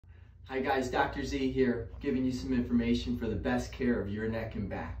Hi guys, Dr. Z here, giving you some information for the best care of your neck and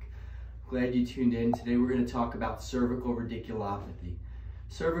back. Glad you tuned in. Today we're going to talk about cervical radiculopathy.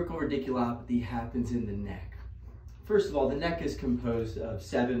 Cervical radiculopathy happens in the neck. First of all, the neck is composed of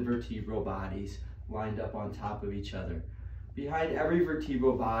 7 vertebral bodies lined up on top of each other. Behind every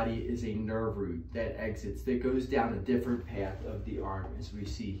vertebral body is a nerve root that exits, that goes down a different path of the arm, as we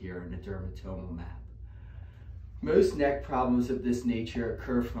see here in a dermatomal map. Most neck problems of this nature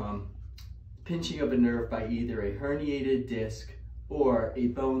occur from pinching of a nerve by either a herniated disc or a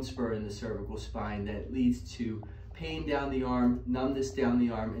bone spur in the cervical spine that leads to pain down the arm, numbness down the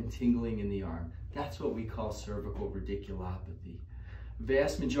arm, and tingling in the arm. That's what we call cervical radiculopathy.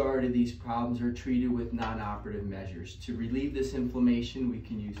 Vast majority of these problems are treated with non-operative measures. To relieve this inflammation, we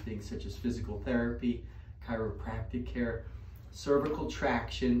can use things such as physical therapy, chiropractic care, cervical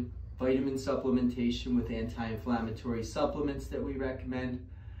traction, vitamin supplementation with anti-inflammatory supplements that we recommend,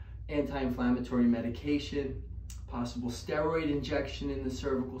 anti-inflammatory medication, possible steroid injection in the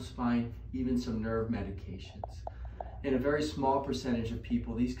cervical spine, even some nerve medications. In a very small percentage of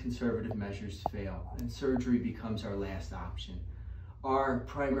people, these conservative measures fail and surgery becomes our last option. Our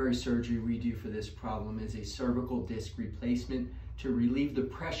primary surgery we do for this problem is a cervical disc replacement to relieve the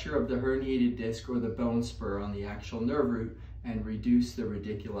pressure of the herniated disc or the bone spur on the actual nerve root and reduce the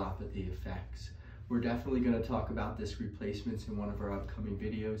radiculopathy effects. We're definitely going to talk about disc replacements in one of our upcoming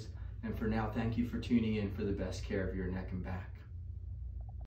videos. And for now, thank you for tuning in for the best care of your neck and back.